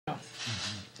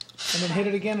and then hit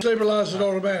it again. Stabilize it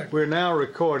automatically. We're now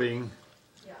recording.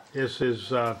 This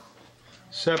is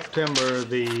September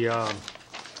the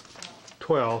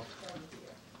 12th.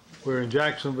 We're in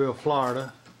Jacksonville,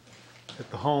 Florida,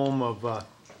 at the home of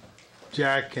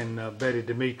Jack and Betty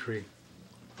Demetree.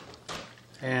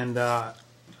 And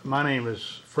my name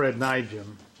is Fred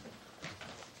Nijem.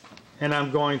 And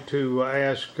I'm going to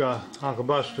ask Uncle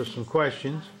Buster some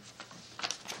questions.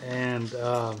 And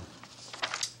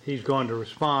he's going to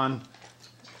respond.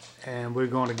 And we're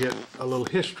going to get a little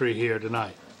history here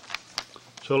tonight.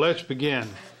 So let's begin.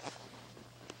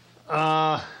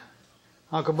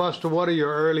 Uncle Buster, what are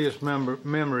your earliest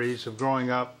memories of growing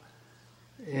up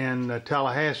in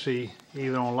Tallahassee,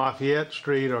 either on Lafayette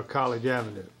Street or College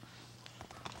Avenue?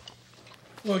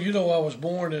 Well, you know, I was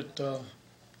born at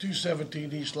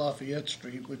 217 East Lafayette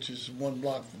Street, which is one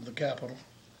block from the Capitol.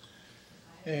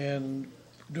 And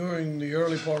during the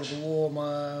early part of the war,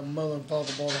 my mother and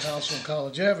father bought a house on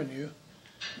College Avenue.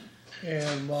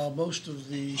 And while most of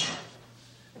the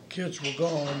kids were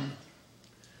gone,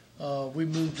 we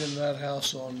moved in that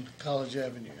house on College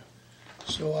Avenue.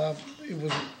 So it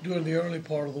was during the early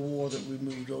part of the war that we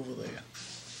moved over there.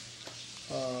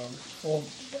 Or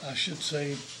I should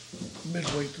say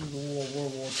midway through the war,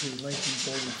 World War II,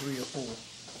 1943 or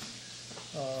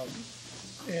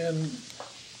 4. And,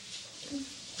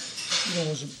 you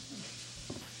know,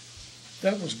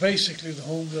 that was basically the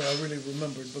home that I really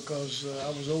remembered, because I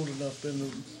was old enough then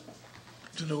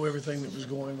to know everything that was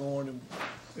going on and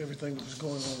everything that was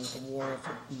going on with the war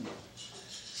effort. And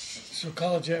so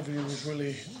College Avenue was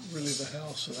really the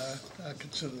house that I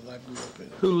consider that I grew up in.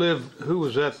 Who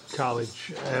was at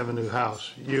College Avenue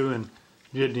house? You and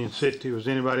Jidney and City? Was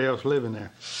anybody else living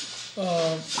there?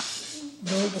 No,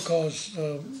 because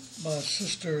my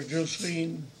sister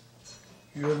Josephine,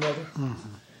 your mother,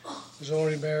 was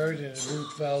already married and had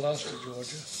moved to Valdosta,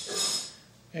 Georgia.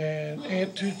 And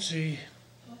Aunt Tootsie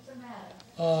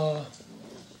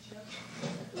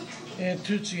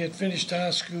had finished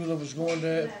high school and was going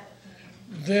to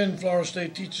then Florida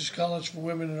State Teachers College for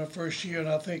Women in her first year, and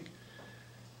I think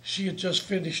she had just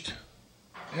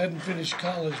hadn't finished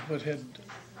college, but and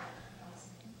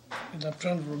I'm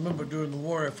trying to remember during the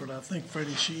war effort, I think,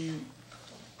 Freddie,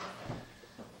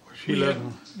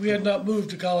 we had not moved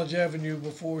to College Avenue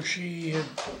before she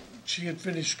had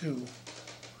finished school.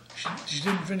 She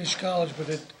didn't finish college,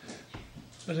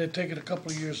 but had taken a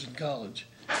couple of years in college.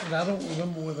 And I don't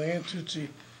remember whether Aunt Tootsie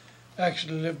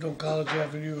actually lived on College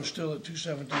Avenue or still at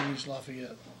 217 East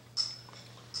Lafayette.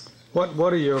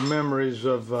 What are your memories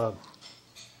of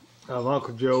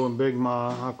Uncle Joe and Big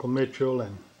Ma, Uncle Mitchell,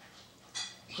 and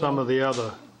some of the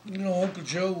other? You know, Uncle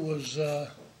Joe was, in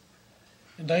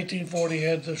 1940,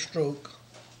 had the stroke.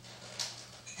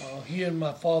 He and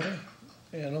my father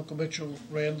and Uncle Mitchell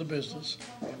ran the business.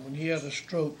 And when he had a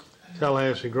stroke,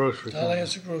 Tallahassee Grocery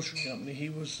Company. He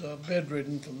was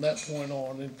bedridden from that point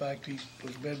on. In fact, he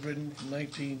was bedridden from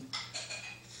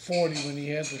 1940 when he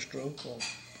had the stroke, or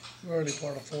early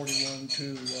part of 41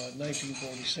 to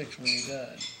 1946 when he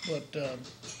died. But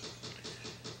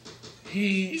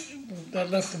that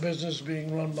left the business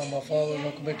being run by my father and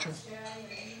Uncle Mitchell.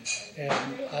 And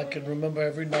I can remember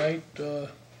every night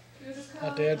my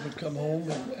dad would come home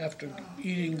and after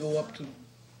eating go up to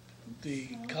the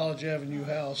College Avenue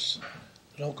house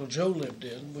that Uncle Joe lived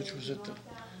in, which was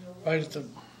right at the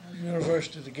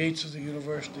university, the gates of the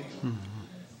university,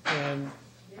 and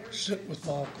sit with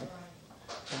my uncle.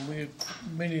 And we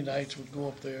many nights would go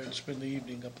up there and spend the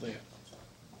evening up there.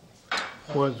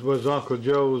 Was Uncle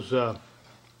Joe's?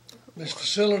 His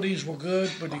facilities were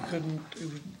good, but he couldn't.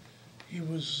 He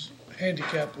was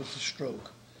handicapped with the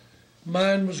stroke.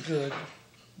 Mine was good,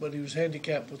 but he was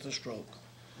handicapped with the stroke.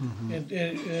 And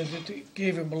it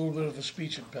gave him a little bit of a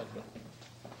speech impediment.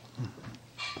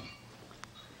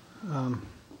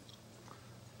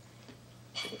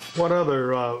 What other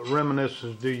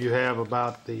reminiscences do you have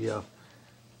about the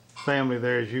family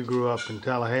there as you grew up in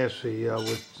Tallahassee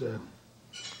with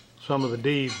some of the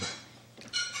Deeb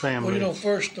family? Well, you know,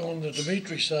 first on the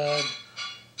Demetree side,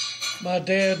 my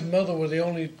dad and mother were the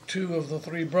only two of the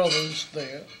three brothers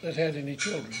there that had any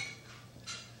children.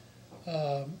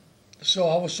 So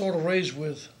I was sort of raised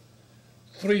with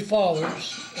three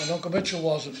fathers, and Uncle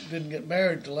Mitchell didn't get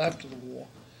married till after the war,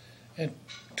 and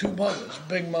two mothers,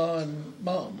 Big Ma and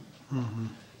Mom.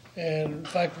 And in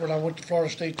fact, when I went to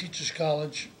Florida State Teachers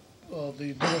College,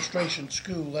 the demonstration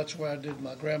school, that's where I did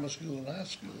my grammar school and high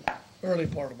school, early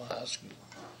part of my high school.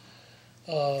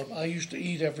 I used to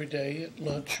eat every day at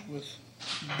lunch with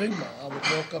Big Ma. I would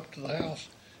walk up to the house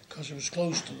because it was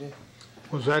close to the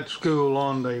Was that school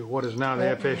on the, what is now the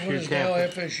What FSU is now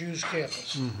campus? FSU's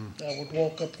campus. I would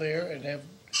walk up there and have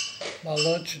my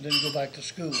lunch and then go back to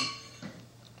school.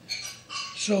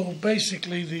 So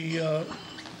basically, I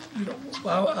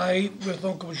ate with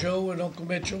Uncle Joe and Uncle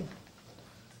Mitchell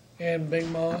and Big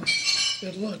Ma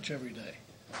at lunch every day.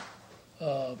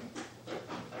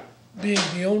 Being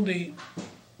the only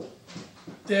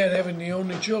dad, having the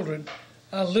only children,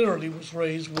 I literally was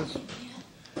raised with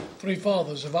 3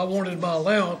 fathers. If I wanted my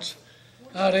allowance,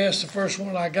 I'd ask the first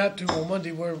one I got to on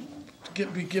Monday where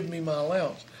to give me my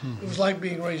allowance. It was like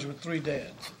being raised with 3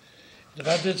 dads. If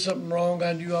I did something wrong,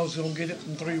 I knew I was going to get it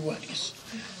in 3 ways.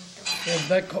 And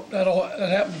that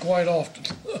happened quite often.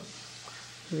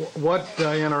 What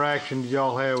interaction did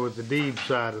y'all have with the Deeb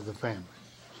side of the family?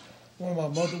 Well, my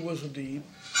mother was a Deeb.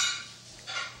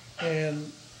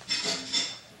 And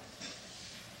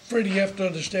Freddie, you have to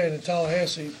understand, in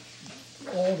Tallahassee,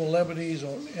 all the Lebanese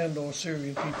and/or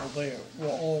Syrian people there were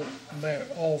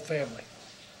all family.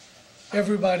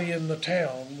 Everybody in the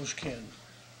town was kin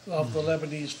of the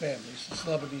Lebanese families, the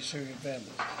Lebanese Syrian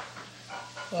families.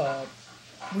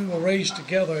 We were raised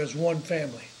together as one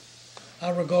family. I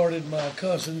regarded my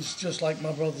cousins just like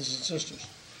my brothers and sisters.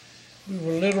 We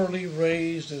were literally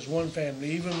raised as one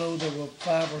family, even though there were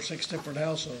 5 or 6 different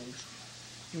households.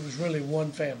 It was really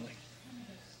one family.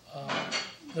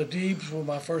 The Deebs were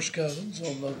my first cousins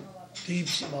on the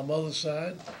Deebs, my mother's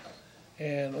side,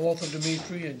 and Arthur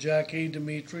Demetree and Jack A.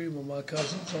 Demetree were my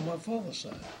cousins on my father's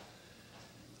side.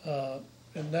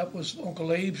 And that was Uncle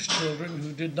Abe's children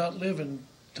who did not live in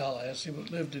Tallahassee,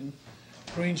 but lived in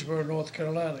Greensboro, North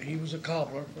Carolina. He was a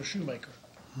cobbler, a shoemaker.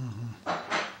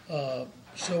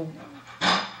 So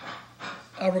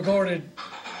I regarded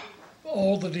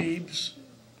all the Deebs,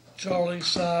 Charlie's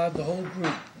side, the whole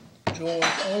group, George,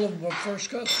 all of them were first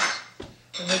cousins.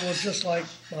 And they were just like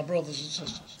my brothers and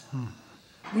sisters.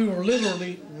 We were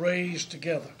literally raised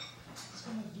together.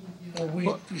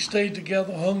 We stayed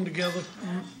together, hung together,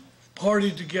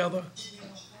 partied together.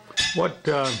 What,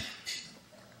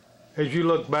 as you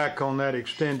look back on that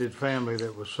extended family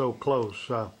that was so close,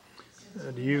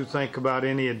 do you think about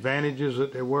any advantages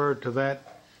that there were to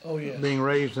that? Oh, yes. Being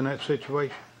raised in that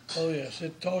situation? Oh, yes.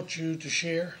 It taught you to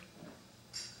share.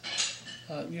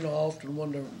 I often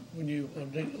wonder when you're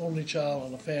the only child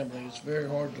in a family, it's very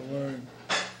hard to learn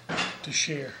to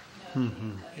share.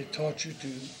 It taught you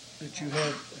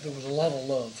there was a lot of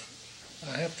love.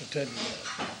 I have to tell you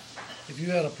that. If you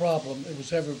had a problem, it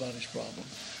was everybody's problem.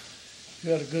 If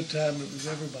you had a good time, it was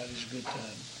everybody's good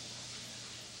time.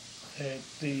 And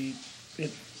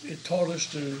it taught us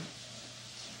to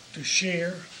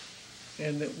share,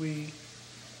 and that we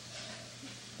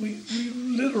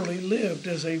literally lived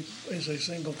as a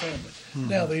single family.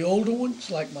 Now the older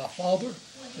ones, like my father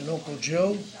and Uncle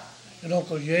Joe and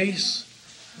Uncle Yace,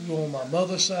 who were on my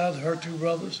mother's side, her 2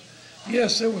 brothers.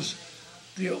 Yes, there was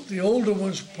the older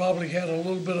ones probably had a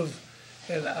little bit of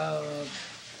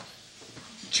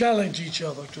challenge each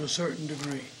other to a certain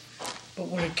degree. But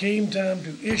when it came time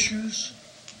to issues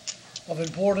of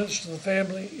importance to the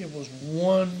family, it was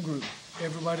one group.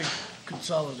 Everybody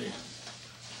consolidated.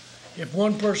 If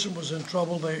one person was in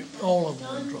trouble, all of them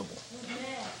were in trouble.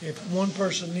 If one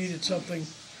person needed something,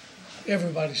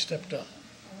 everybody stepped up.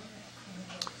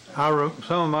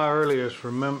 Some of my earliest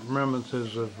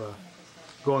remembrances of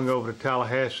going over to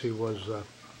Tallahassee was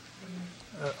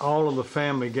all of the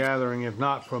family gathering, if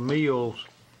not for meals,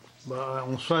 but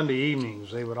on Sunday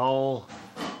evenings, they would all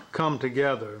come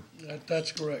together.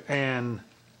 That's correct. And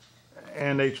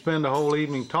they'd spend the whole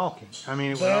evening talking. I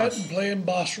mean, that and playing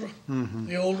Basra.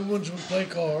 The older ones would play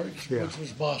cards, which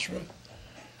was Basra.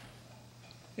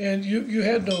 And you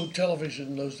had no television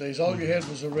in those days. All you had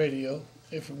was a radio,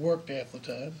 if it worked half the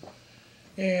time.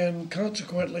 And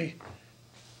consequently,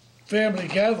 family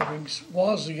gatherings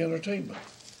was the entertainment.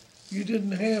 You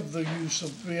didn't have the use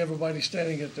of everybody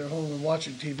standing at their home and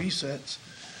watching TV sets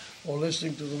or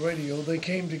listening to the radio. They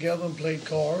came together and played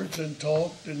cards and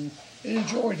talked and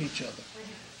enjoyed each other.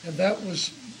 And that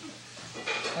was,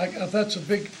 I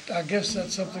guess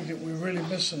that's something that we really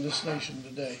miss in this nation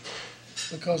today,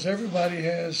 because everybody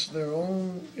has their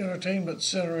own entertainment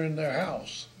center in their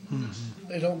house.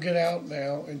 They don't get out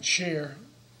now and share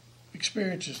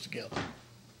experiences together.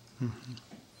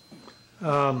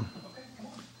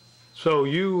 So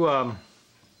you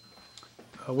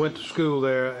went to school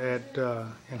there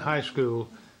in high school.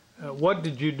 What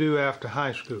did you do after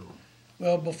high school?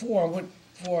 Well, before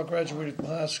I graduated from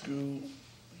high school,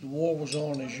 the war was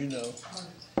on, as you know.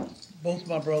 Both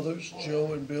my brothers,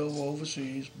 Joe and Bill, were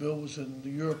overseas. Bill was in the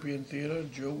European theater,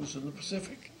 Joe was in the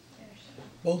Pacific.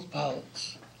 Both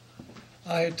pilots.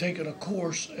 I had taken a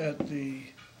course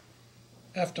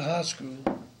after high school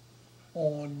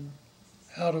on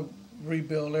how to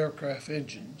rebuild aircraft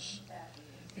engines.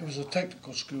 It was a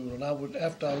technical school, and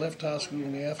after I left high school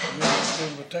in the afternoon, I was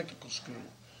going to a technical school.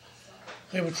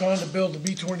 They were trying to build the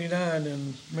B-29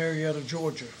 in Marietta,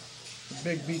 Georgia. The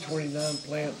big B-29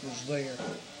 plant was there.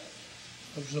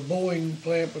 It was a Boeing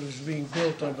plant, but it was being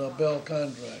built under a Bell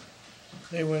contract.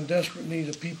 They were in desperate need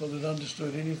of people that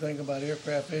understood anything about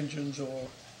aircraft engines or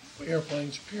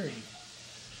airplanes, period.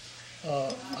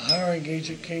 A hiring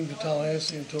agent came to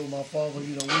Tallahassee and told my father,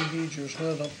 we need your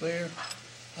son up there.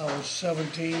 I was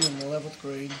 17 in 11th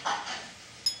grade.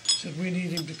 Said, we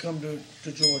need him to come to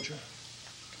Georgia,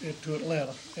 to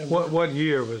Atlanta. And what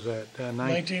year was that?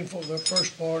 The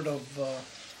first part of,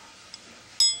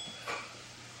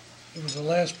 it was the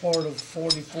last part of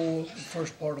 44, the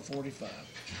first part of 45.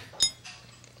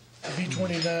 The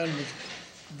B-29 was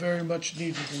very much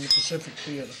needed in the Pacific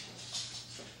Theater.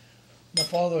 My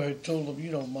father had told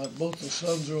them, both the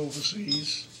sons are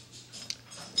overseas,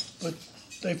 but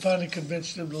they finally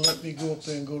convinced him to let me go up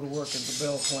there and go to work at the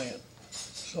Bell plant.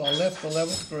 So I left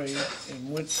 11th grade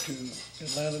and went to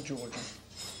Atlanta, Georgia,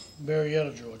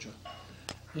 Marietta, Georgia.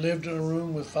 Lived in a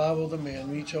room with 5 other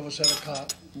men. Each of us had a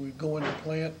cot. We'd go in the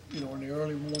plant, in the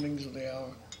early mornings of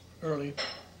early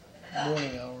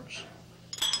morning hours,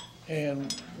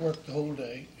 and worked the whole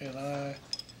day. And I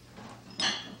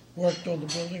worked on the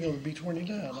building of the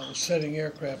B-29. I was setting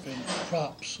aircraft in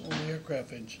props on the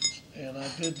aircraft engines. And I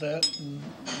did that, and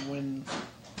when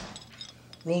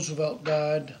Roosevelt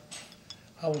died,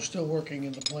 I was still working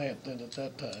in the plant then at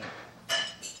that time.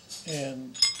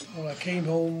 And when I came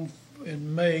home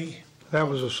in May... That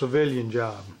was a civilian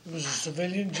job. It was a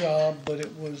civilian job, but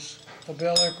it was for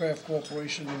Bell Aircraft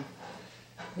Corporation, and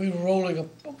we were rolling a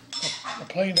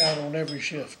plane out on every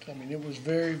shift. I mean, it was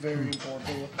very, very important.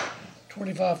 There were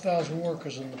 25,000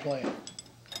 workers in the plant.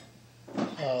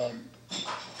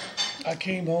 I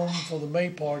came home for the May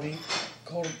party,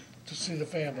 called to see the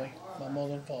family, my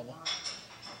mother and father.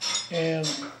 And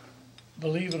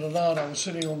believe it or not, I was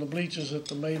sitting on the bleachers at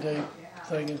the May Day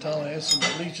thing in Tallahassee, and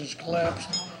the bleachers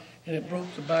collapsed, and it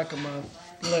broke the back of my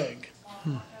leg,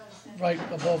 right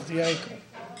above the ankle.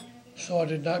 So I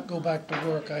did not go back to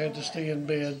work. I had to stay in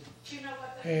bed.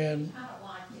 And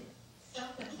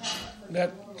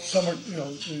that summer,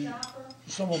 the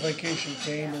summer vacation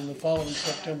came, and the following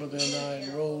September then I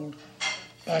enrolled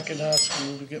back in high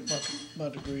school to get my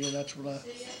degree, and that's when I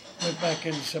went back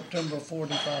in September of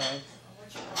 45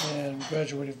 and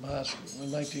graduated from high school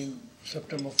in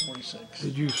September 46.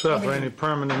 Did you suffer any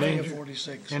permanent injury?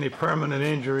 46. Any permanent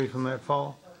injury from that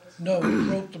fall? No, it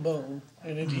broke the bone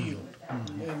and it healed.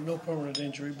 And no permanent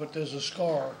injury, but there's a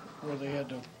scar where they had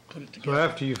to put it together. So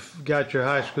after you got your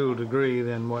high school degree,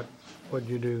 then what did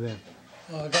you do then?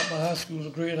 I got my high school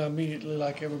degree, and I immediately,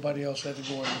 like everybody else, had to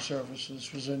go into service.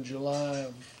 This was in I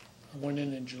went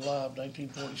in July of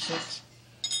 1946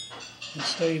 and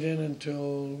stayed in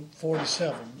until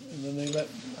 47. And then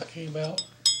I came out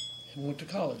and went to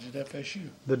college at FSU.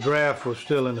 The draft was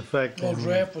still in effect? No,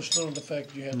 draft was still in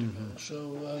effect. You had to go.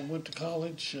 So I went to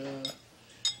college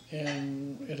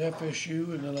and at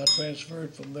FSU, and then I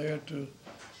transferred from there to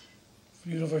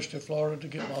University of Florida to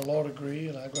get my law degree,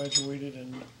 and I graduated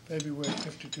in February of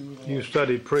 52. With a You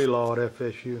studied pre-law at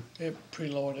FSU?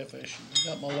 Pre-law at FSU. I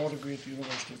got my law degree at the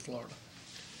University of Florida.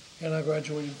 And I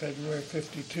graduated in February of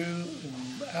 52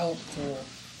 and out for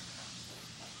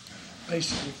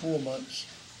basically 4 months.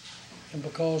 And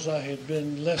because I had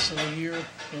been less than a year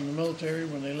in the military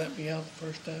when they let me out the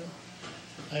first time,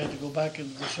 I had to go back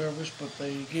into the service, but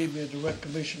they gave me a direct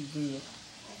commission through the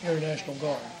Air National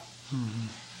Guard.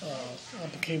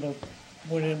 I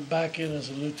went back in as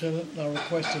a lieutenant, and I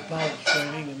requested pilot's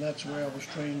training, and that's where I was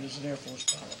trained as an Air Force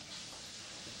pilot.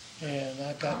 And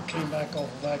I came back off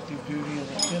of active duty at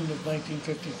the end of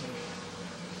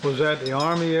 1953. Was that the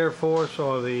Army Air Force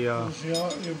or the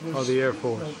Air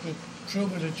Force?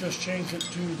 Truman had just changed it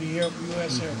to the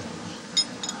U.S. Air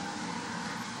Force.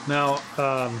 Now,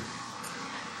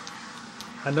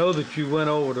 I know that you went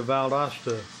over to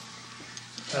Valdosta.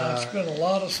 I spent a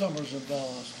lot of summers in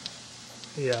Valdosta.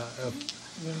 Yeah.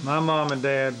 My mom and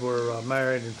dad were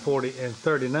married in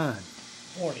 39.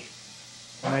 40.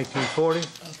 1940? I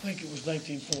think it was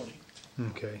 1940.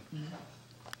 Okay.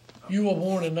 You were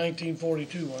born in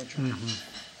 1942, weren't you?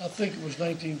 I think it was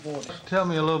 1940. Tell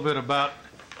me a little bit about,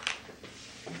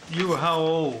 you were how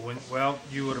old when,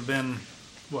 you would have been,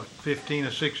 what, 15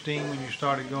 or 16 when you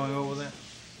started going over there?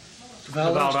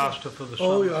 Valdosta for the summer.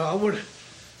 Oh, yeah,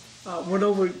 I went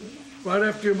over right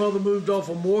after your mother moved off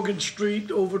of Morgan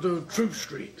Street over to Troop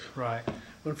Street. Right.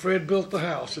 when Fred built the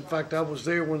house. In fact, I was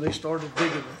there when they started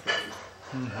digging the thing.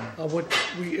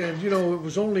 And you know, it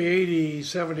was only 80,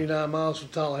 79 miles from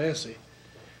Tallahassee.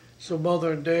 So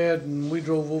Mother and Dad and we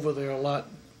drove over there a lot,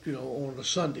 you know, on a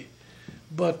Sunday.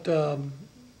 But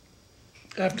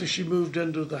after she moved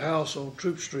into the house on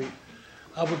Troop Street,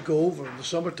 I would go over in the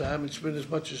summertime and spend as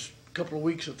much as a couple of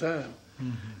weeks at a time.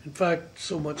 In fact,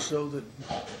 so much so that,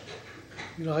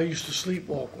 you know, I used to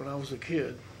sleepwalk when I was a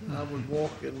kid. I would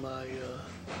walk in my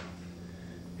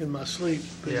sleep.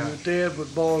 And Yeah. your dad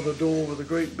would bar the door with a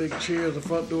great big chair at the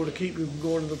front door to keep me from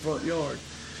going to the front yard.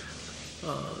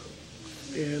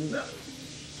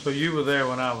 So you were there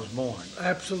when I was born?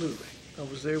 Absolutely. I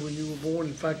was there when you were born.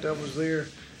 In fact, I was there.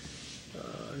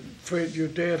 Fred, your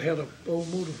dad had an old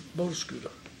motor scooter.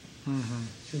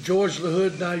 And George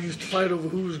LaHood and I used to fight over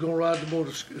who was going to ride the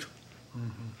motor scooter.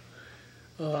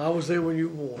 I was there when you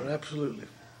were born, absolutely.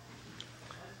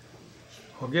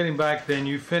 Well, getting back then,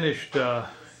 you finished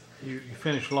you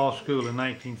finished law school in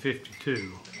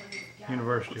 1952,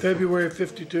 University of February of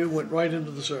 '52, went right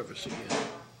into the service again.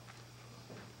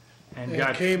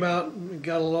 And came out and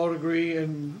got a law degree,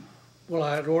 and well,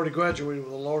 I had already graduated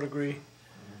with a law degree.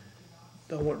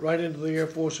 I went right into the Air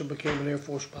Force and became an Air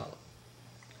Force pilot.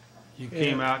 You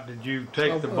came out, did you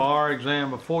take the bar exam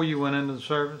before you went into the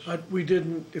service? We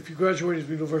didn't. If you graduated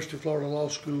from University of Florida Law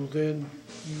School, then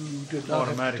you did not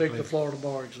have to take the Florida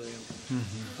bar exam.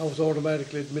 I was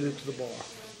automatically admitted to the bar.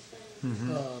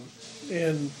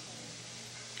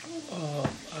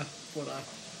 When I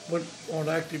went on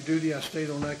active duty, I stayed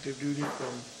on active duty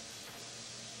from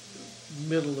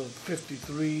middle of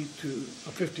 '53 to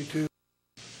 '52,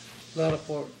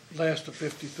 last of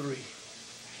 '53.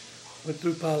 Went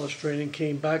through pilot's training,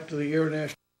 came back to the Air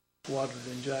National Squadron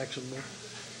in Jacksonville,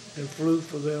 and flew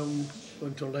for them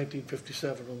until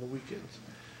 1957 on the weekends.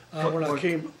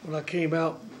 When I came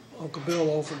out, Uncle Bill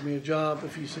offered me a job.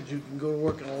 If he said you can go to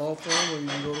work in a law firm, or you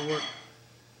can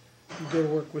go to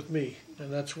work with me,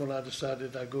 and that's when I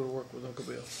decided I'd go to work with Uncle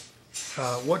Bill.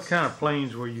 What kind of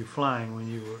planes were you flying when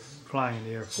you were flying in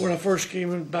the Air Force? When I first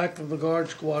came back from the Guard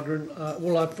Squadron,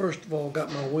 I first of all got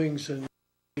my wings in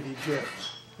 80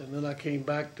 jets. And then I came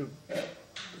back to the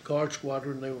Guard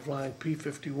Squadron. They were flying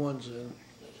P-51s in.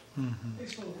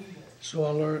 So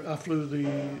I flew the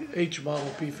H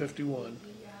model P-51,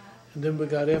 and then we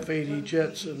got F-80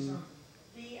 jets in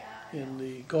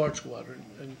the Guard Squadron,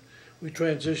 and we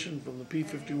transitioned from the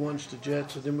P-51s to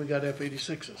jets, and then we got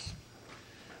F-86s.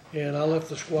 And I left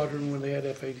the squadron when they had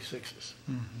F-86s.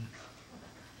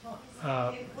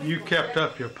 You kept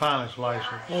up your pilot's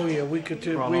license. Oh yeah, we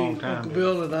continued. For a long time, Uncle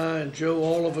Bill and I and Joe,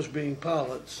 all of us being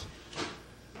pilots,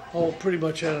 all pretty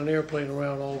much had an airplane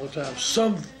around all the time.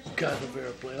 Some kind of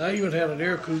airplane. I even had an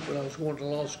air coupe when I was going to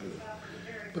law school,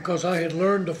 because I had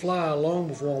learned to fly long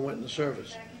before I went in the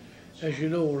service. As you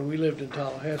know, when we lived in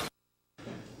Tallahassee,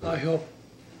 I helped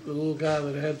the little guy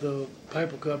that had the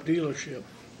Piper Cup dealership.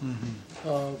 With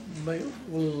a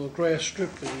little grass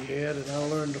strip that he had, and I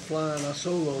learned to fly, and I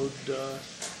soloed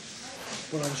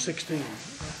when I was 16.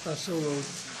 I soloed,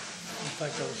 in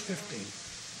fact I was 15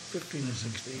 to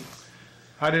 16.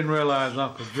 I didn't realize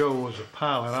Uncle Joe was a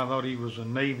pilot. I thought he was a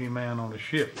Navy man on a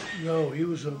ship. No, he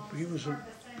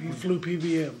flew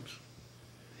PBMs.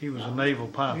 He was a naval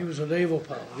pilot. He was a naval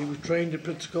pilot. He was trained at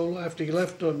Pensacola. After he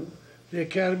left the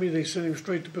academy, they sent him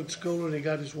straight to Pensacola, and he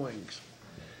got his wings.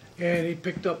 And he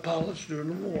picked up pilots during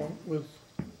the war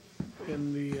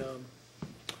in the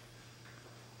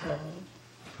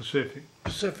Pacific.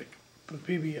 the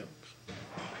PBMs.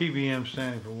 PBM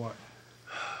standing for what?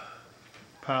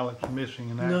 Pilots missing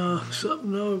in action?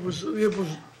 It was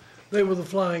they were the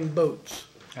flying boats.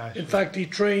 In fact, he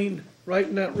trained right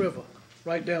in that river,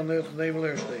 right down there at the Naval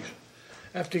Air Station.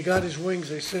 After he got his wings,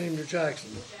 they sent him to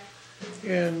Jacksonville,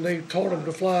 and they taught him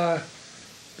to fly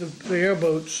the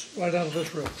airboats right out of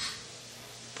this river.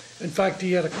 In fact,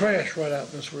 he had a crash right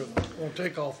out in this river on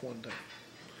takeoff one day.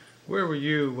 Where were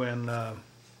you when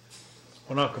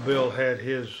Uncle Bill had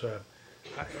his?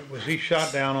 Was he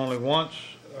shot down only once?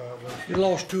 He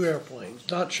lost 2 airplanes.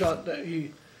 Not shot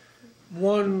down.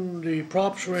 The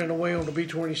props ran away on the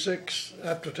B-26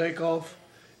 after takeoff,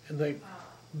 and they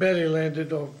belly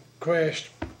landed or crashed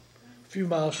a few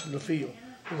miles from the field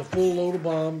with a full load of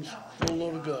bombs, full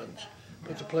load of guns.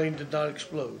 But the plane did not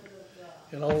explode,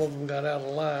 and all of them got out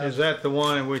alive. Is that the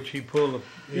one in which he pulled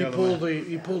He pulled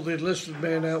the enlisted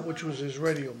man out, which was his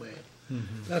radio man.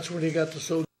 That's when he got the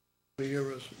soldier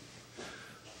eras.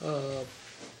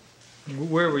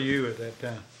 Where were you at that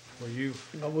time? Were you?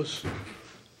 I was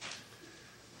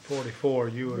 44.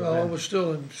 You were. No, I was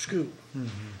still in school.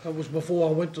 That was before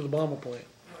I went to the bomber plant.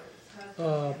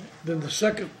 Then the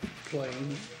second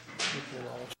plane, which we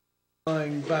lost,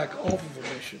 flying back off of a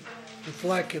mission, the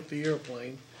flak hit the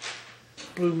airplane,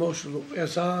 blew most of the,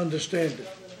 as I understand it,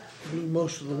 blew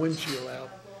most of the windshield out.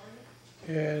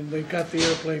 And they got the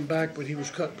airplane back, but he was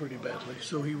cut pretty badly.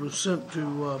 So he was sent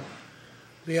to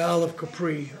the Isle of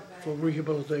Capri for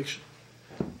rehabilitation,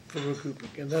 for recouping.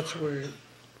 And that's where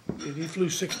he flew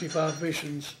 65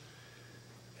 missions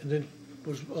and then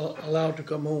was allowed to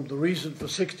come home. The reason for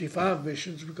 65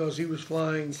 missions because he was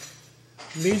flying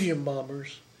medium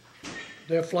bombers.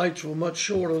 Their flights were much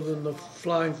shorter than the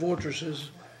Flying Fortresses,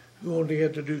 who only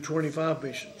had to do 25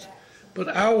 missions.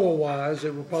 But hour-wise, they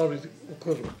were probably the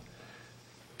equivalent.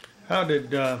 How did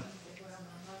the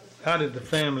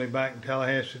family back in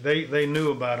Tallahassee, they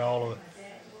knew about all of,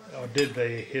 or did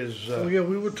they, his... Oh yeah,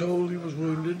 we were told he was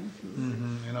wounded.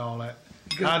 And all that.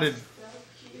 How did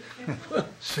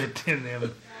sit in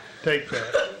them take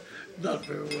that Not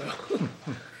very well.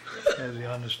 as the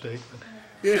understatement?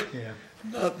 Yeah, Yeah.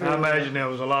 not very I well. imagine there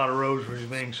was a lot of rosaries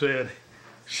being said.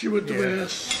 She went to Yeah.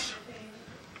 Mass.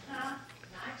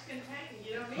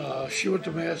 She went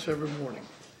to Mass every morning.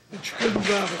 And she couldn't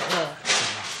drive a car.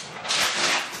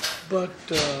 But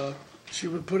she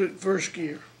would put it in first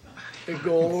gear and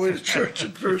go all the way to church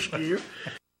in first gear.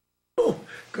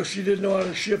 Because she didn't know how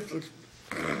to shift the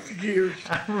gears.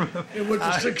 It went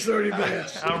to 6:30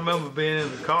 Mass. I remember being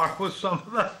in the car with some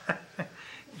of that.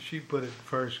 She put it in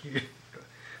first gear.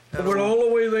 I went all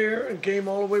the way there and came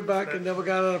all the way back and never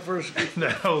got out of first gear.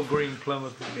 That old green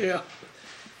Plymouth. Yeah,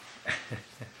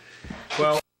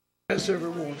 Well, Mass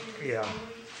every morning. yeah.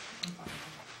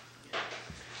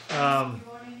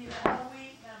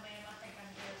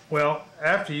 Well,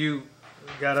 after you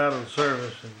got out of the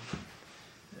service and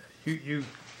you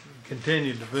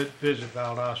continued to visit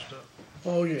Valdosta,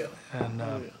 Oh, yeah. and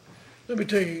Oh, yeah. Let me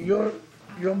tell you,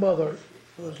 your mother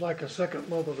was like a second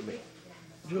mother to me.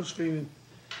 Josephine,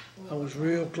 I was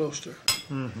real close to her.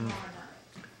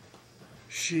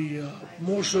 She,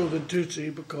 more so than Tootsie,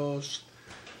 because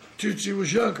Tootsie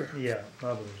was younger. yeah,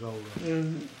 mother was older.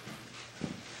 And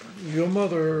your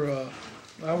mother,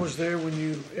 I was there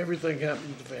when everything happened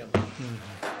in the family.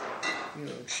 You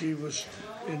know, she was,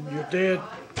 and your dad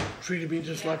treated me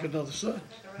just like another son.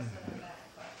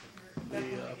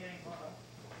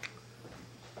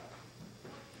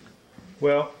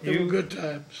 Well, They were good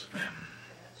times.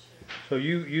 so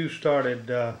you started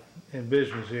in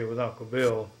business here with Uncle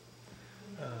Bill.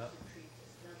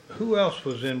 Who else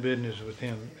was in business with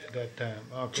him at that time?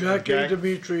 Jack and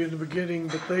Demetree in the beginning,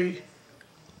 but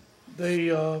they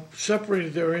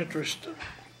separated their interest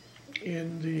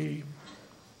in the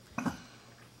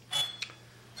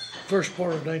first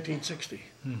part of 1960.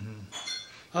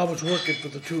 I was working for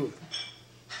the two of them.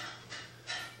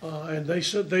 And they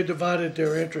said they divided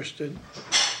their interest in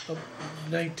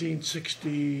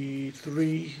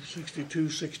 1963, 62,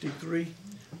 63,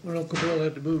 when Uncle Bill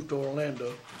had to move to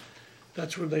Orlando.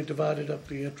 That's when they divided up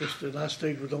the interest, and I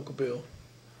stayed with Uncle Bill,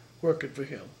 working for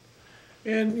him.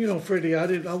 And, you know, Freddie, I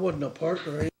wasn't a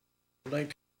partner in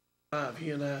 1995. He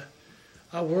and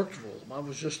I worked for him. I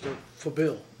was just for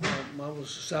Bill. I was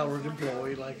a salaried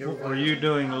employee like everybody. Were you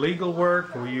doing legal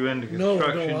work, or were you into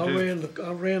construction too?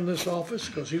 I ran this office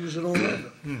because he was in Orlando.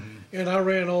 And I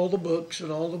ran all the books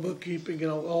and all the bookkeeping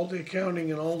and all the accounting,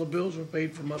 and all the bills were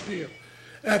paid from up here.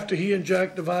 After he and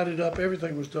Jack divided up,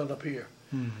 everything was done up here.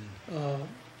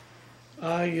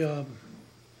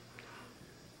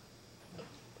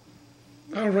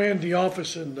 I ran the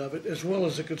office end of it as well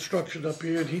as the construction up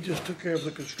here, and he just took care of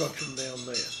the construction down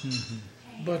there.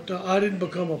 But I didn't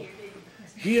become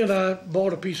he and I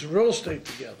bought a piece of real estate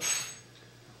together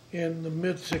in the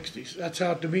mid-60s. That's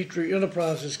how Demetree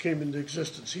Enterprises came into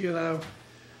existence. He and I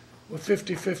were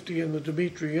 50-50 in the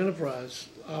Demetree Enterprise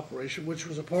operation, which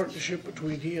was a partnership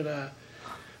between he and I.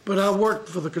 But I worked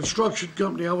for the construction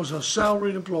company. I was a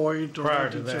salaried employee until Prior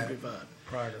to 1975.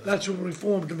 Prior to that. That's when we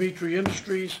formed Demetree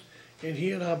Industries, and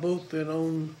he and I both then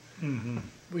owned.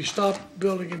 We stopped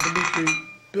building in Demetree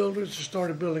Builders and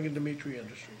started building in Demetree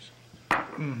Industries.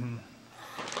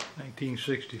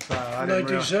 1965. I didn't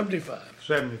realize, 1975.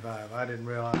 75. I didn't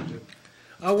realize it.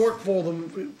 I worked for them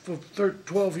for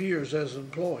 12 years as an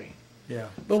employee. Yeah.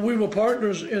 But we were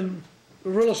partners in the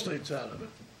real estate side of it.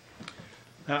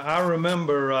 Now I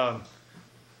remember Aunt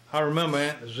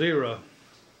Zera.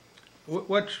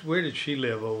 Where did she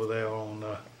live over there on?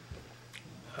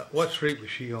 What street was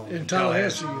she on? In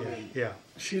Tallahassee, you mean? Yeah.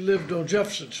 She lived on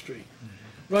Jefferson Street,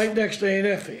 right next to Aunt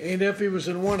Effie. Aunt Effie was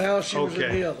in one house, she was in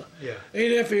Okay. the other. Yeah.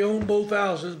 Aunt Effie owned both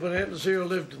houses, but Aunt Zera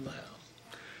lived in the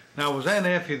house. Now was Aunt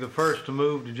Effie the first to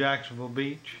move to Jacksonville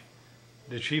Beach?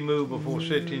 Did she move before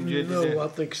Sitty and Jiddy did? No, I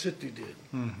think Sitty did.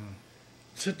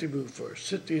 Sitty moved first.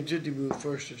 Sitty and Jiddy moved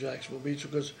first to Jacksonville Beach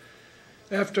because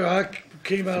after I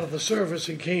came out of the service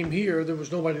and came here, there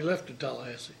was nobody left in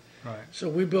Tallahassee. Right. So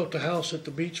we built a house at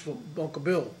the beach for Uncle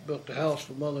Bill. Built a house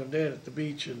for Mother and Dad at the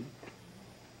beach in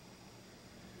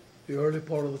the early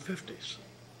part of the 50s.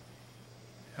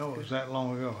 Oh, it was that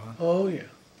long ago, huh? Oh, yeah.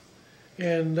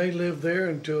 And they lived there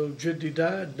until Jiddy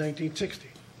died in 1960.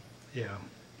 Yeah.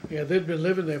 Yeah, they'd been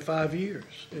living there 5 years,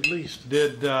 at least.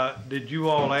 Did you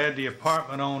all add the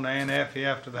apartment on to Aunt Effie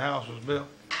after the house was built?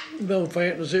 No, for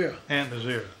Aunt Nazira. Aunt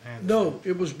Nazira. No,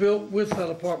 it was built with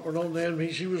that apartment on there. I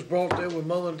mean, she was brought there with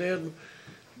Mother and Dad.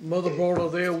 Mother brought her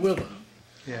there with her.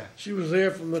 Yeah. She was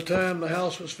there from the time the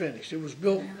house was finished. It was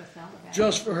built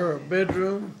just for her. A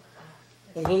bedroom,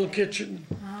 a little kitchen,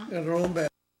 and her own bathroom.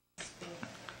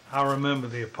 I remember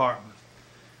the apartment.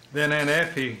 Then Aunt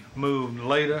Effie moved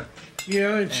later.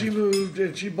 Yeah, and she moved,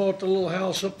 and she bought the little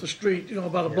house up the street, you know,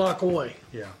 about a block away.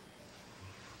 Yeah.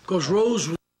 Because Rose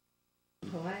was...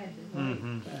 Glad to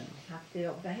wait, but I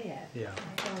feel bad. Yeah.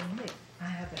 I told Nick, I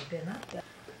haven't been up there.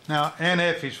 Now, Aunt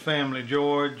Effie's family,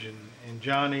 George and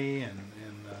Johnny and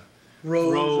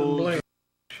Rose and Blanche.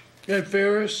 And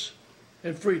Ferris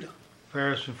and Frida.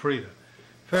 Ferris and Frida.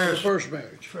 The Ferris, first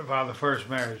marriage. by the first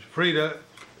marriage. Frida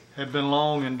had been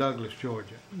long in Douglas,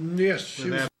 Georgia. Yes,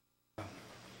 she was.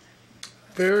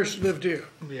 Ferris lived here.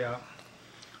 Yeah.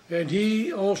 And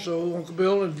he also, Uncle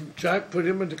Bill and Jack put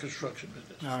him in the construction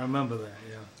business. I remember that,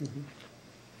 yeah.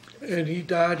 And he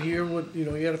died here with, you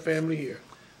know, he had a family here.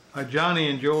 Are Johnny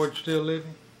and George still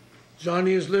living?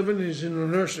 Johnny is living, he's in a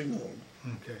nursing home.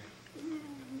 Okay.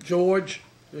 George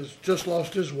has just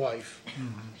lost his wife.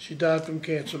 She died from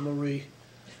cancer, Marie.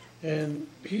 And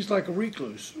he's like a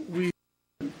recluse.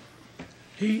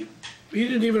 He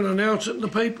didn't even announce it in the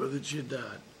paper that she had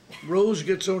died. Rose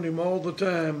gets on him all the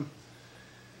time.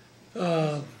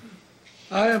 I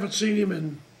haven't seen him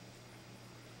in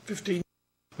 15 years.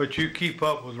 But you keep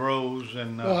up with Rose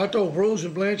and... Well, I told Rose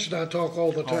and Blanche and I talk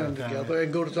all the time time, together yeah.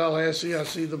 and go to Tallahassee. I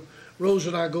see them. Rose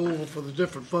and I go over for the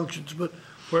different functions, but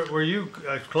Were you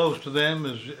as close to them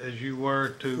as you were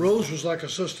to... Rose was like a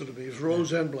sister to me. It was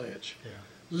Rose and Blanche. Yeah.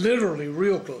 Literally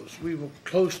real close. We were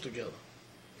close together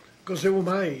because they were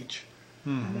my age.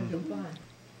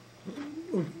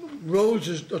 Rose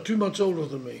is 2 months older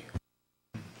than me.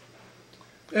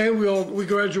 And we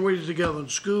graduated together in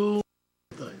school.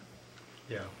 Everything.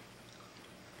 Yeah.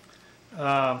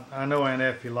 I know Aunt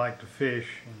Effie liked to fish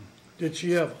and Did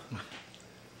she ever?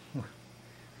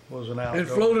 was an outdoor. And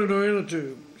floated her inner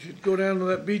tube. She'd go down to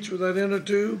that beach with that inner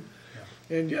tube.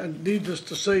 And needless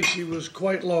to say, she was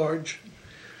quite large.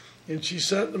 And she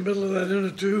sat in the middle of that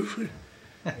inner tube.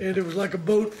 And it was like a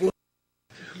boat float.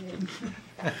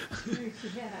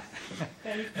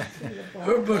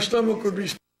 Her stomach would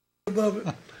be above it.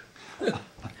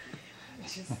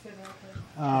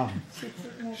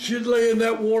 She'd lay in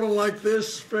that water like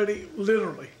this, Freddie,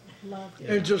 literally,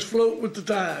 and just float with the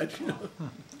tide.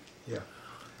 Yeah.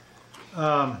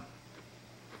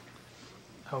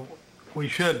 We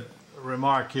should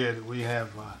remark here that we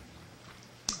have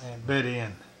Aunt Betty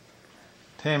and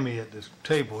Tammy at this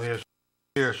table here. So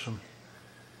hear some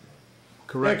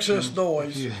corrections. Excess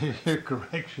noise. You hear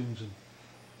corrections and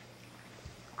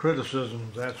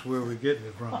criticisms. That's where we're getting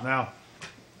it from. Now,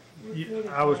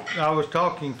 I was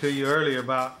talking to you earlier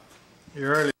about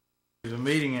your early days of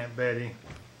meeting Aunt Betty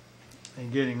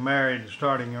and getting married and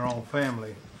starting your own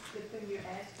family.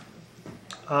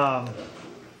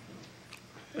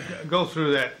 Go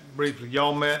through that briefly.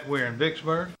 Y'all met where, in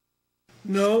Vicksburg?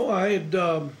 No, I had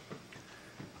Joe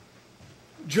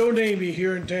Namey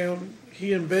here in town.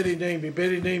 He and Betty Namey.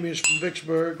 Betty Namey is from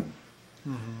Vicksburg.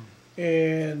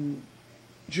 And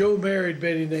Joe married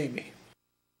Betty Namey.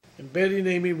 And Betty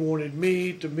Namey wanted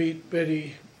me to meet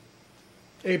Betty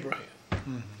Abraham.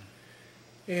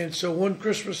 And so one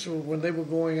Christmas, when they were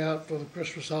going out for the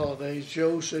Christmas holidays,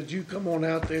 Joe said, "You come on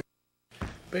out there.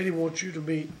 Betty wants you to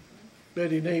meet,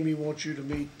 Betty Namey wants you to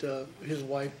meet his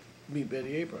wife, meet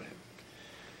Betty Abraham."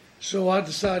 So I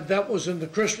decided that was in the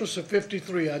Christmas of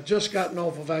 '53. I'd just gotten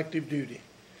off of active duty.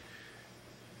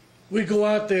 We go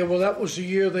out there. Well, that was the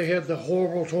year they had the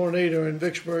horrible tornado in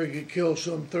Vicksburg. It killed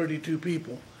some 32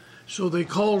 people. So they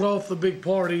called off the big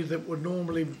party that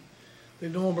they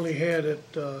normally had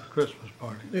at Christmas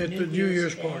party. At the New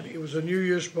Year's party. It was a New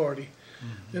Year's party.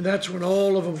 And that's when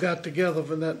all of them got together,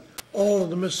 and that all of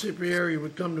the Mississippi area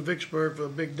would come to Vicksburg for a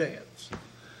big dance.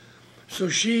 So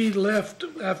she left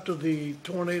after the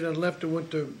tornado and left and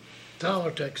went to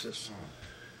Tyler, Texas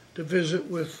to visit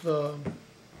with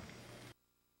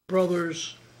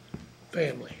brother's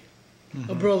family,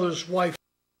 a brother's wife.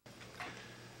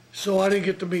 So I didn't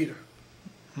get to meet her.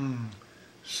 Hmm.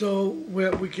 So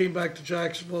we came back to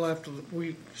Jacksonville after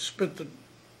we spent the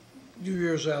New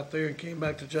Year's out there and came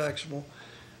back to Jacksonville.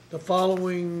 The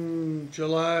following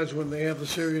July is when they have the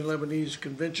Syrian Lebanese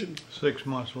convention. 6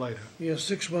 months later. Yeah,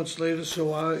 6 months later.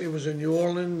 So it was in New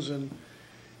Orleans, and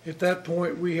at that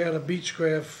point we had a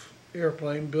Beechcraft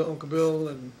airplane, Uncle Bill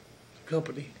and the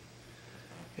company,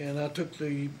 and I took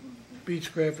the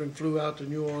Beechcraft and flew out to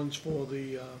New Orleans for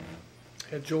the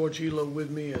had George Hilo with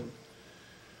me and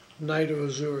Knight of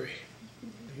Missouri.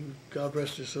 God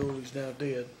rest his soul, he's now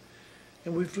dead.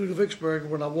 And we flew to Vicksburg.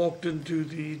 When I walked into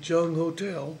the Jung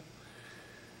Hotel,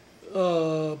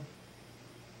 Joe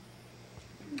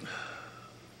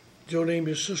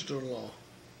Amy's sister-in-law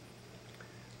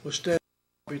was standing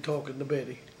up talking to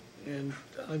Betty, and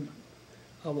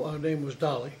her name was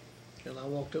Dolly. And I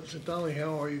walked up and said, "Dolly,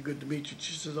 how are you? Good to meet you."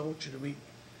 She said, "I want you to meet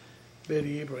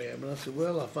Betty Abraham." And I said,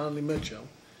 "Well, I finally met you. I'm in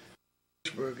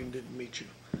Vicksburg and didn't meet you."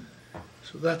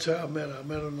 So that's how I met her. I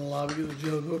met her in the lobby of the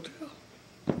Jug Hotel.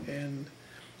 And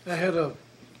I had a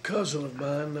cousin of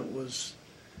mine that was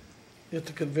at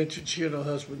the convention. She and her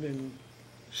husband, and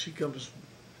she comes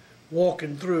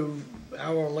walking through an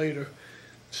hour later.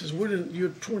 Says, "You're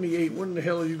 28. When the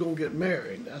hell are you going to get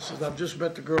married?" I said, "I've just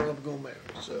met the girl I'm going to marry."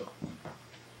 So.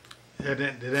 Did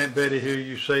Aunt Betty hear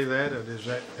you say that, or is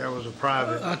that was a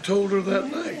private? I told her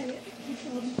that night.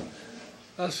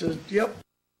 I said, "Yep,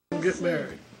 we'll get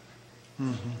married."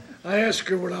 Mm-hmm. I asked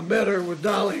her when I met her with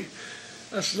Dolly,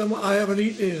 I said, "I haven't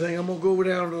eaten anything. I'm gonna go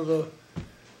down to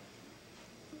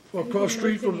cross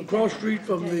street from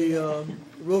the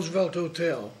Roosevelt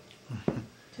Hotel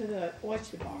To the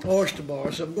oyster bar. oyster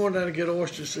bar." So I'm going down to get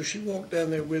oysters. So she walked down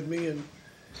there with me, and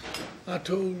I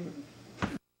told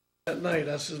that night,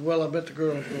 I said, "Well, I met the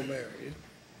girl I'm gonna marry."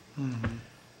 Mm-hmm.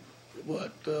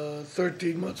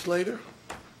 13 months later,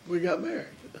 we got married.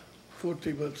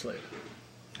 14 months later.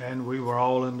 And we were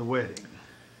all in the wedding.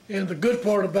 And the good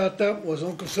part about that was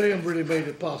Uncle Sam really made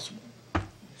it possible.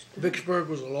 Vicksburg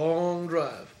was a long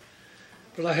drive,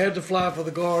 but I had to fly for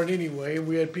the Guard anyway, and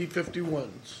we had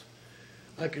P-51s.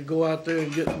 I could go out there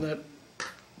and get in that,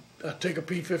 I'd take a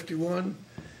P-51,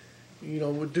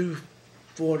 would do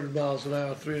 400 miles an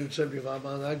hour, 375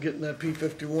 miles. I'd get in that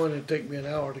P-51 and it'd take me an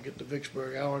hour to get to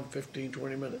Vicksburg, hour and 15,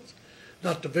 20 minutes.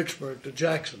 Not to Vicksburg, to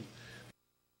Jackson.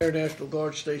 Air National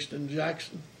Guard station in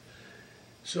Jackson.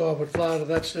 So I would fly to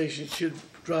that station, she'd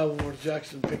drive over to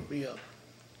Jackson and pick me up.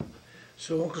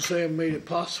 So Uncle Sam made it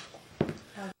possible.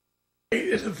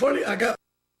 It's funny, I got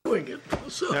doing it.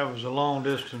 So, That was a long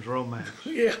distance romance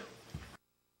yeah.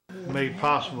 made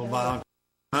possible by Uncle.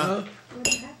 Huh? What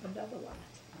happened otherwise?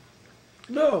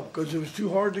 No, because it was too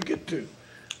hard to get to.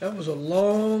 That was a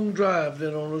long drive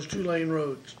then on those 2-lane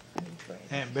roads.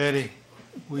 Aunt Betty,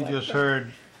 we just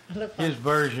heard his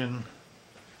version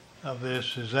of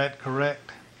this. Is that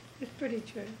correct? It's pretty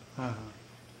true. Uh-huh.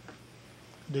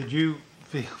 Did you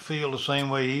feel the same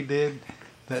way he did?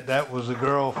 That was the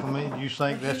girl for me? You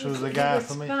think this was the guy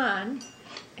for me? It was fun,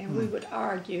 and we would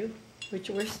argue, which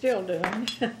we're still doing,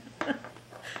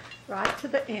 right to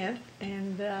the end,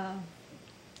 and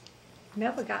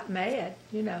never got mad,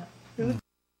 He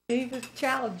was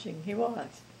challenging, he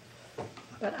was.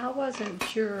 But I wasn't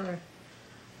sure,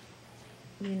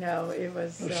 it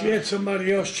was... She had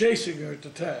somebody else chasing her at the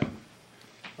time,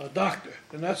 a doctor,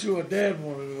 and that's who her dad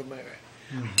wanted her to marry.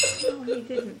 No,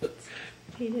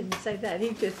 he didn't say that.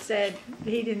 He just said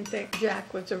he didn't think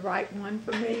Jack was the right one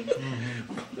for me.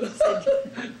 He said,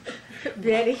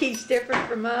 "Betty, he's different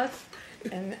from us,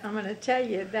 and I'm going to tell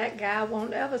you, that guy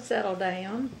won't ever settle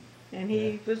down." And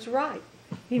he was right.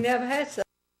 He never has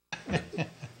settled.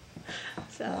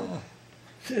 So.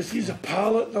 Says he's a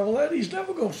pilot and all that. He's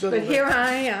never going to settle But down. here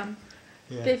I am,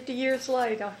 Yeah. 50 years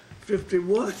later.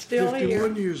 51? Still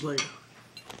 51 here. years later.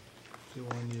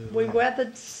 51 years We old.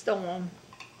 weathered the storm.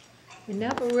 We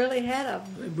never really had a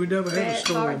We never had a bad,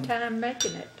 storm. hard time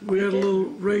making it. We had a didn't.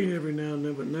 little rain every now and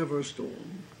then, but never a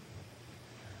storm.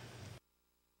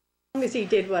 As long as he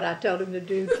did what I told him to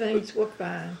do, things were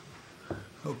fine.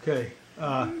 Okay.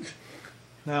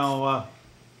 Now,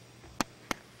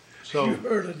 so You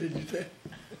heard it, did you say?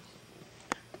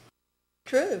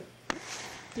 True.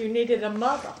 You needed a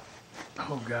mother.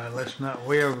 oh God, let's not.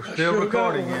 We are I still sure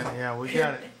got recording one. it. Yeah, we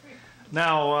got it.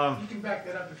 Now, You can back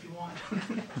that up if you want.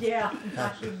 Yeah,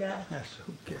 I should that's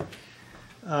okay.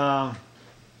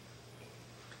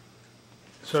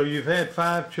 So you've had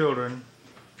 5 children,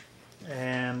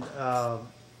 and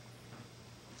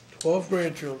 12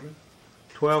 grandchildren.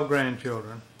 12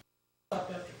 grandchildren.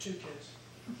 Stopped after 2 kids.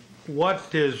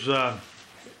 What is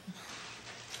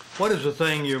the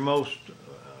thing you're most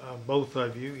both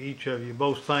of you, each of you,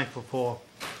 both thankful for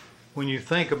when you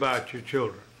think about your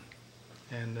children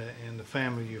and the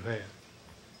family you've had?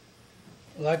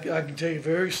 Well, I can tell you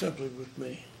very simply with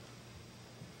me,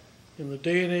 in the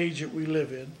day and age that we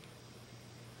live in,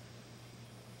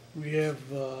 we have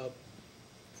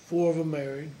 4 of them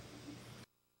married.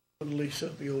 Lisa,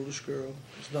 the oldest girl,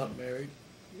 is not married,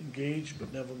 engaged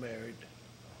but never married.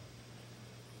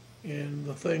 And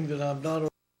the thing that I'm not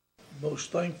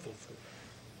most thankful for,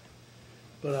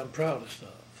 but I'm proudest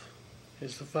of,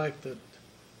 is the fact that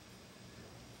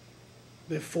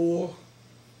they're 4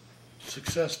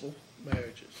 successful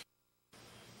marriages.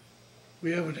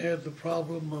 We haven't had the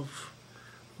problem of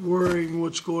worrying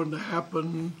what's going to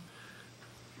happen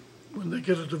when they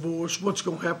get a divorce, what's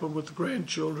going to happen with the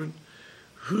grandchildren,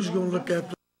 who's going to look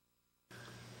after them.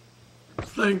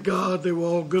 Thank God they were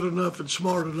all good enough and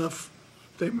smart enough.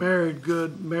 They married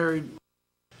good, they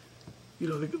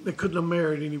couldn't have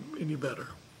married any better.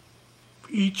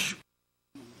 Each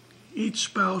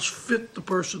spouse fit the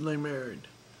person they married.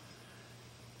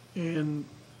 And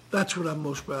that's what I'm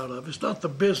most proud of. It's not the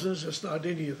business, it's not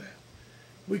any of that.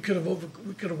 We could have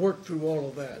worked through all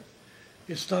of that.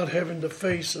 It's not having to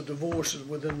face a divorce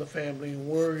within the family and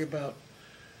worry about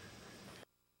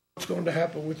what's going to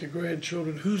happen with your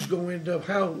grandchildren, who's going to end up,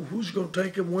 who's going to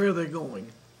take them, where are they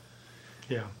going.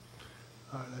 Yeah.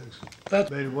 That's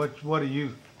Betty, what are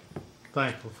you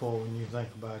thankful for when you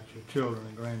think about your children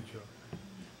and grandchildren?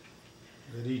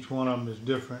 That each one of them is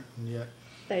different, and yet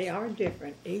They are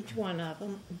different, each one of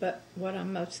them, but what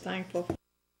I'm most thankful for,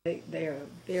 they're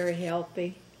very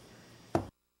healthy,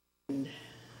 and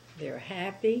they're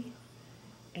happy,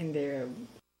 and they're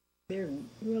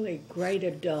really great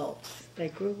adults. They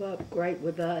grew up great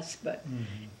with us, but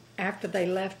after they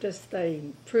left us, they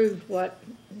proved what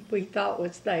we thought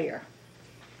was there.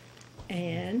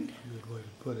 And good way to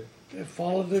put it. they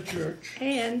followed the church.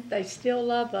 And they still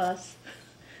love us,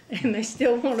 and they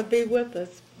still want to be with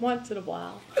us once in a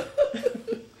while.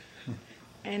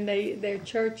 And their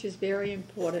church is very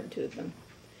important to them.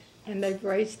 And they've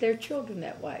raised their children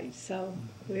that way, so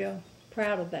we're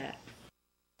proud of that.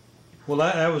 Well,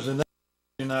 that was another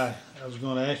question I was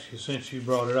going to ask you since you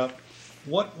brought it up.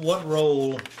 What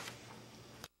role in your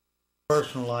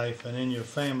personal life and in your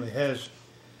family has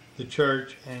the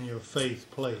church and your faith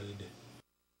played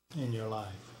in your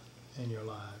life, in your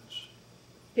lives?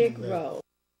 Big role.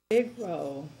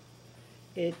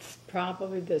 It's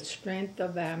probably the strength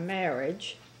of our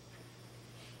marriage.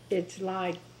 It's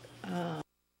like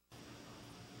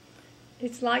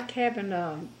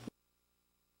having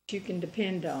you can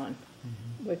depend on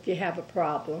if you have a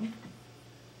problem.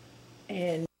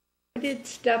 And we did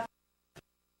stuff,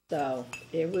 so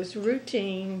it was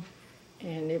routine,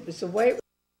 and it was the way it would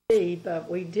be,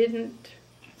 but we didn't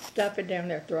stuff it down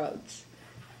their throats.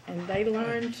 And they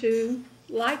learned to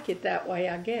like it that way,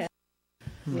 I guess.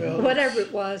 Well, Whatever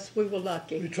it was, we were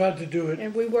lucky. we tried to do it.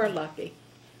 And we were lucky.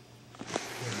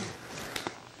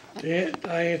 I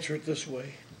answer it this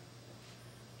way.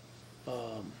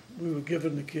 We were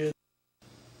given the kids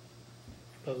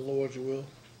by the Lord's will.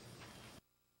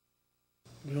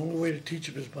 The only way to teach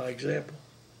them is by example.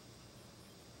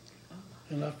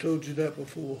 And I've told you that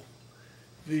before.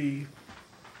 I've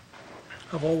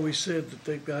always said that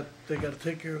they got to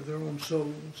take care of their own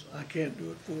souls. I can't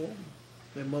do it for them.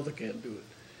 Their mother can't do it.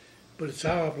 But it's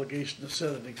our obligation to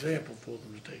set an example for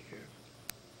them to take care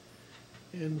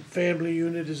of. And family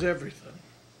unit is everything.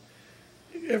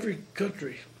 Every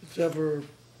country that's ever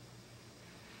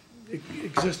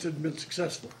existed and been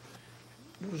successful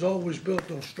was always built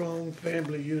on strong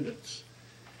family units.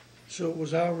 So it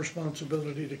was our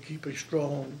responsibility to keep a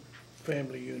strong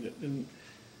family unit and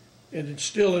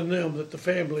instill in them that the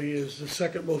family is the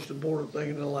second most important thing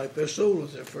in their life. Their soul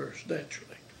is their first,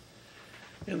 naturally.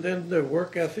 And then their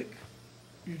work ethic,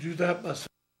 you do that by setting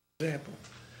an example.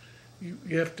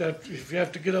 You have to if you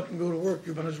have to get up and go to work,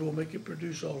 you might as well make it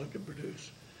produce all it can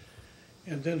produce.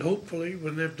 And then hopefully,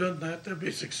 when they've done that, they'll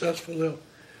be successful. They'll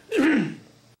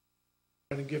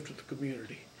and give to the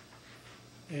community.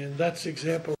 And that's the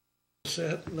example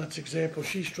set, and that's the example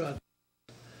she's tried.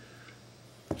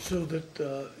 So that,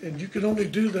 and you can only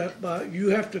do that by, you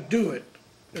have to do it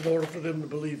in order for them to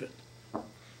believe it. I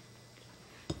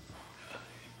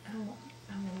want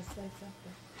to say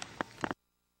something.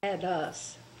 They had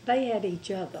us. They had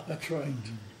each other. That's right.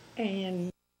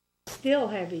 And still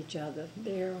have each other.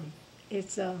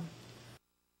 It's a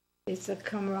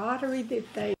camaraderie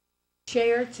that they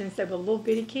shared since they were little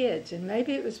bitty kids. And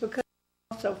maybe it was because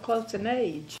they were so close in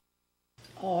age.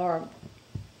 Or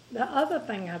the other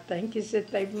thing I think is that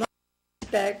they've learned to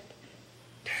respect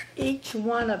each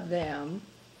one of them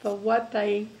for what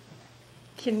they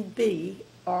can be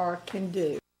or can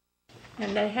do.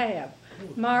 And they have.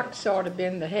 Mark's sort of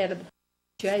been the head of the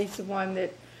Jay's the one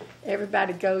that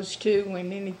everybody goes to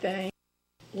when anything.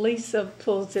 Lisa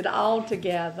pulls it all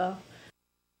together.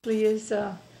 She is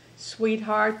a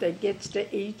sweetheart that gets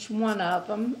to each one of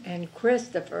them. And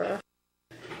Christopher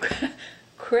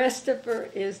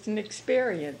is an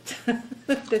experience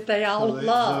that they all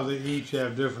love. So they each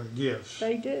have different gifts.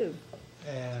 They do.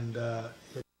 And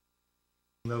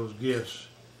those gifts,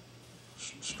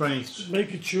 strengths.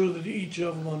 Making sure that each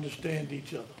of them understand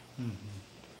each other.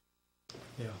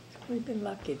 Yeah. We've been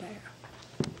lucky there.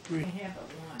 We have it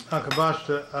one. Uncle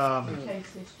Buster,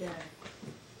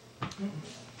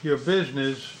 your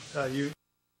business, your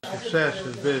success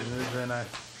is business, and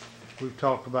we've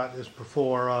talked about this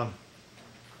before.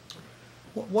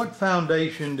 What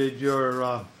foundation did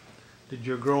your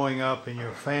growing up and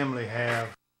your family have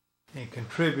in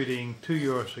contributing to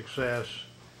your success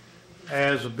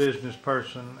as a business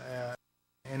person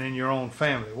and in your own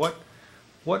family? What,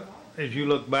 as you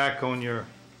look back on your...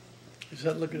 Is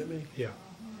that looking at me? Yeah.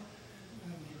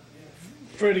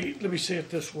 Freddie, let me say it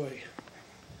this way.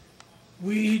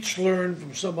 We each learned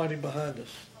from somebody behind us.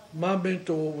 My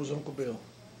mentor was Uncle Bill.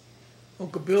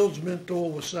 Uncle Bill's mentor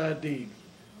was Cy Deeb.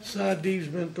 Cy Deeb's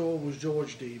mentor was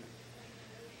George Deeb.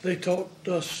 They taught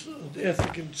us the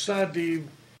ethic, and Cy Deeb,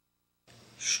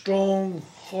 strong,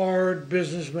 hard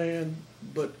businessman,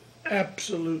 but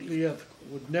absolutely ethical.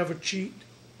 Would never cheat,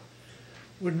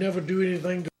 would never do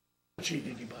anything to cheat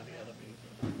anybody out of me.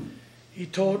 He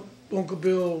taught Uncle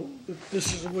Bill that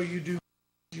this is the way you do.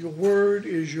 Your word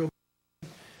is your word.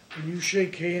 When you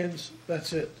shake hands,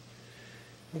 that's it.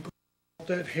 Uncle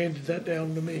Bill handed that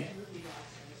down to me.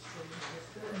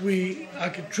 I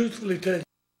can truthfully tell you,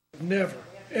 never,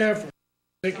 ever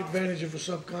take advantage of a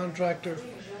subcontractor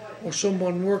or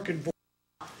someone working for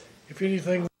you. If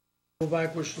anything, go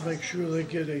backwards to make sure they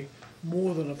get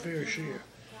more than a fair share.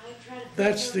 And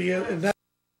that's what I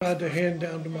tried to hand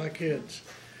down to my kids.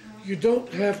 You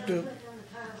don't have to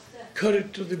cut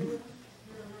it to the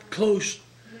close.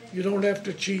 You don't have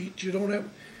to cheat. You don't have.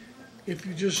 If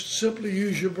you just simply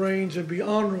use your brains and be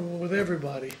honorable with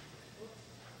everybody,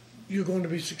 you're going to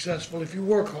be successful. If you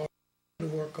work hard, you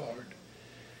work hard.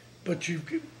 But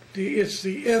it's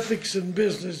the ethics in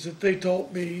business that they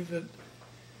taught me that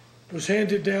was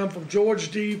handed down from George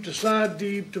Deeb to Cy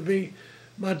Deeb to me.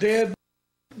 My dad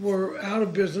were out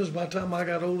of business by the time I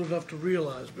got old enough to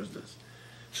realize business.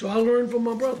 So I learned from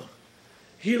my brother.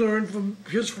 He learned from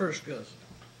his first cousin.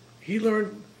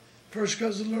 First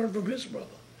cousin learned from his brother.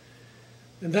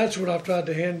 And that's what I've tried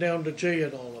to hand down to Jay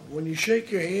and all of them. When you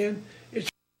shake your hand, it's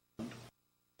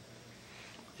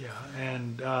Yeah,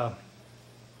 and a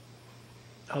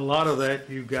lot of that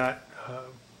you got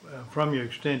from your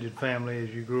extended family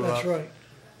as you grew up. That's right.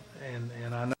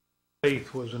 And I know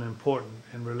faith was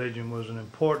and religion was an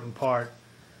important part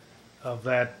of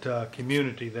that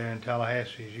community there in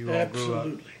Tallahassee as you all grew up.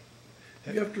 Absolutely.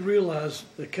 You have to realize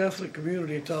the Catholic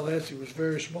community in Tallahassee was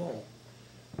very small.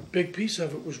 A big piece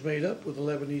of it was made up with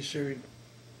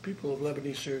people of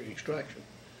Lebanese Syrian extraction.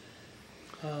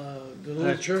 The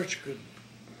little church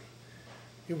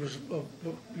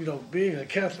being a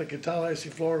Catholic in Tallahassee,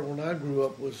 Florida when I grew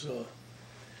up was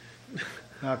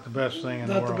not the best thing in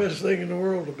the world. Not the best thing in the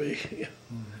world to be.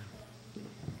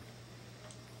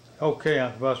 Okay,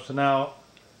 Uncle Buster, now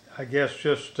I guess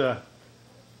just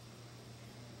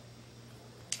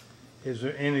is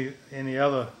there any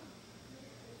other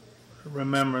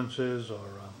remembrances or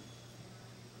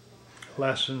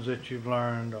lessons that you've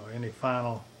learned or any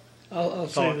final I'll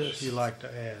say thoughts this. you'd like to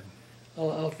add?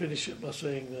 I'll finish it by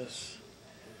saying this.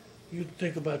 You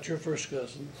think about your first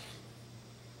cousins.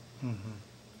 Mm-hmm.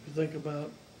 You think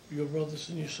about your brothers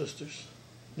and your sisters,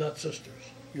 not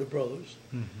sisters, your brothers.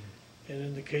 Mm-hmm. And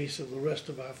in the case of the rest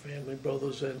of our family,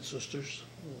 brothers and sisters.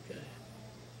 Okay.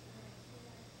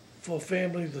 For a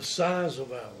family the size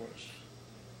of ours,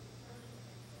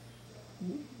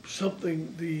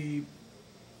 something the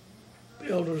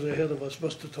elders ahead of us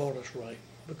must have taught us right,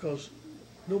 because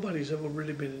nobody's ever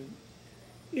really been in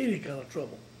any kind of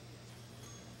trouble,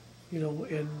 in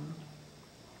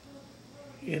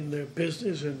their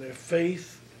business, in their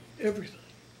faith, everything.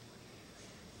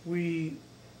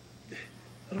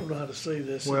 I don't know how to say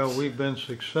this. Well, we've been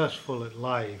successful at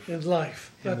life. In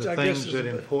life. And the things that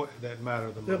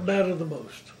matter the most. That matter the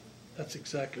most. That's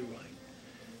exactly right.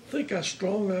 Think how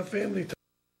strong our family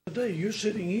today. You're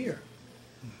sitting here.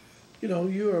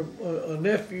 You're a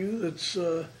nephew that's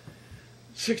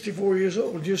 64 years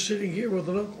old. You're sitting here with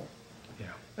an uncle.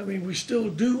 Yeah. I mean, we still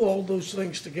do all those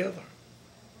things together.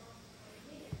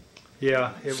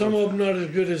 Yeah. Some of them not as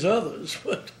good as others,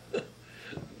 but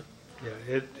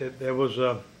there was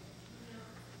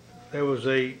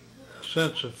a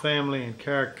sense of family and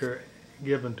character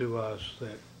given to us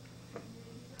that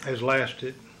has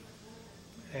lasted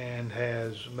and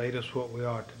has made us what we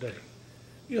are today.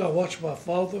 You know, I watched my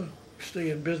father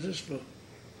stay in business for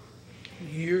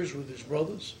years with his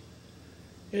brothers,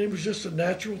 and it was just a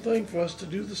natural thing for us to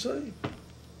do the same.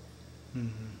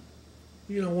 Mm-hmm.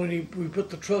 You know, when we put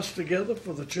the trust together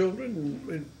for the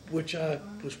children, which I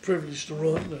was privileged to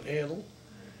run and handle,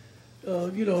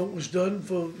 you know, it was done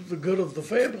for the good of the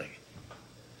family.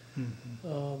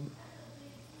 Mm-hmm.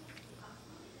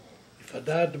 If I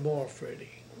died tomorrow,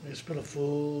 Freddie, it's been a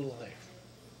full life,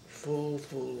 full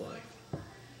life.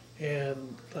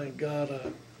 And thank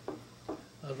God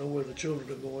I know where the children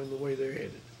are going, the way they're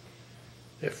headed.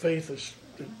 Their faith is,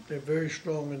 they're very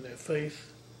strong in their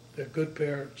faith. They're good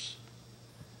parents.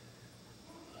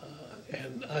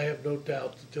 And I have no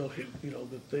doubt to tell him, you know,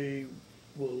 that they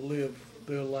will live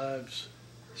their lives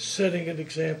setting an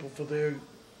example for their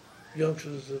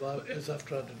youngsters as I've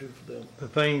tried to do for them. The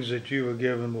things that you were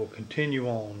given will continue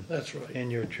on. That's right.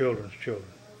 In your children's children.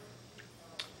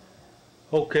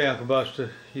 Okay, Uncle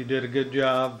Buster, you did a good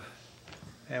job,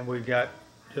 and we got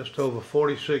just over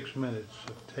 46 minutes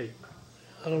of tape.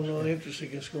 I don't know how interesting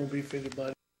it's going to be for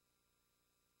anybody.